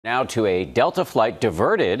Now to a Delta flight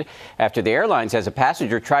diverted after the airline says a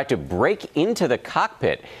passenger tried to break into the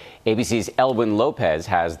cockpit. ABC's Elwin Lopez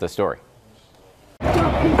has the story.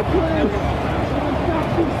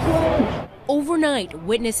 Overnight,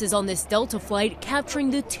 witnesses on this Delta flight capturing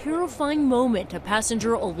the terrifying moment a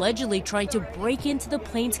passenger allegedly tried to break into the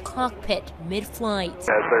plane's cockpit mid-flight. There's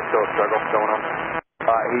still a struggle going on.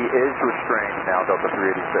 He is restrained now, Delta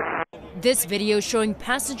 386. This video showing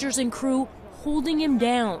passengers and crew holding him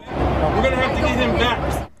down. We're going to have to get him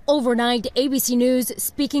back. Overnight, ABC News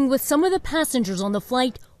speaking with some of the passengers on the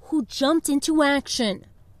flight who jumped into action.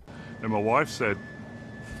 And my wife said,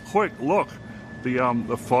 quick, look,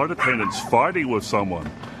 the flight attendant's fighting with someone.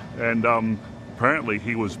 And apparently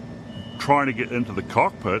he was trying to get into the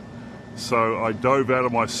cockpit. So I dove out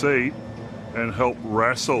of my seat and helped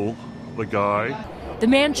wrestle the guy. The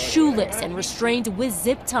man shoeless and restrained with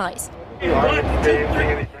zip ties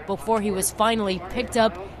before he was finally picked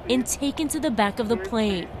up and taken to the back of the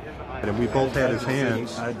plane. And we both had his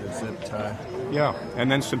hands. I had the zip tie. Yeah,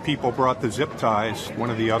 and then some people brought the zip ties,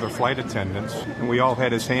 one of the other flight attendants, and we all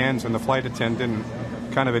had his hands, and the flight attendant,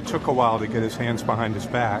 it took a while to get his hands behind his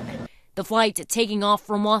back. The flight taking off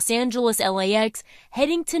from Los Angeles LAX,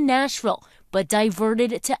 heading to Nashville, but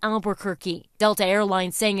diverted to Albuquerque. Delta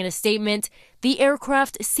Airlines saying in a statement, the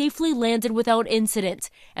aircraft safely landed without incident,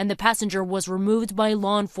 and the passenger was removed by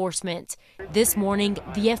law enforcement. This morning,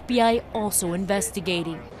 the FBI also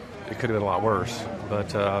investigating. It could have been a lot worse,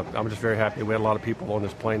 but I'm just very happy we had a lot of people on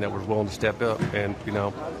this plane that were willing to step up and,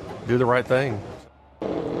 do the right thing.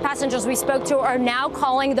 Passengers we spoke to are now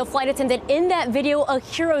calling the flight attendant in that video a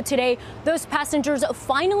hero today. Those passengers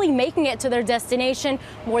finally making it to their destination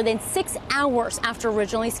more than 6 hours after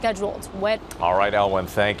originally scheduled. All right, Elwin,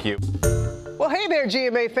 thank you. Well, hey there,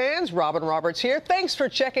 GMA fans. Robin Roberts here. Thanks for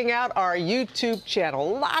checking out our YouTube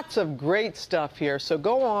channel. Lots of great stuff here. So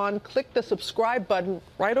go on, click the subscribe button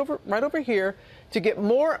right over here to get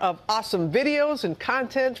more of awesome videos and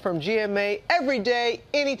content from GMA every day,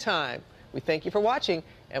 anytime. We thank you for watching,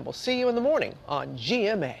 and we'll see you in the morning on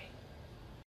GMA.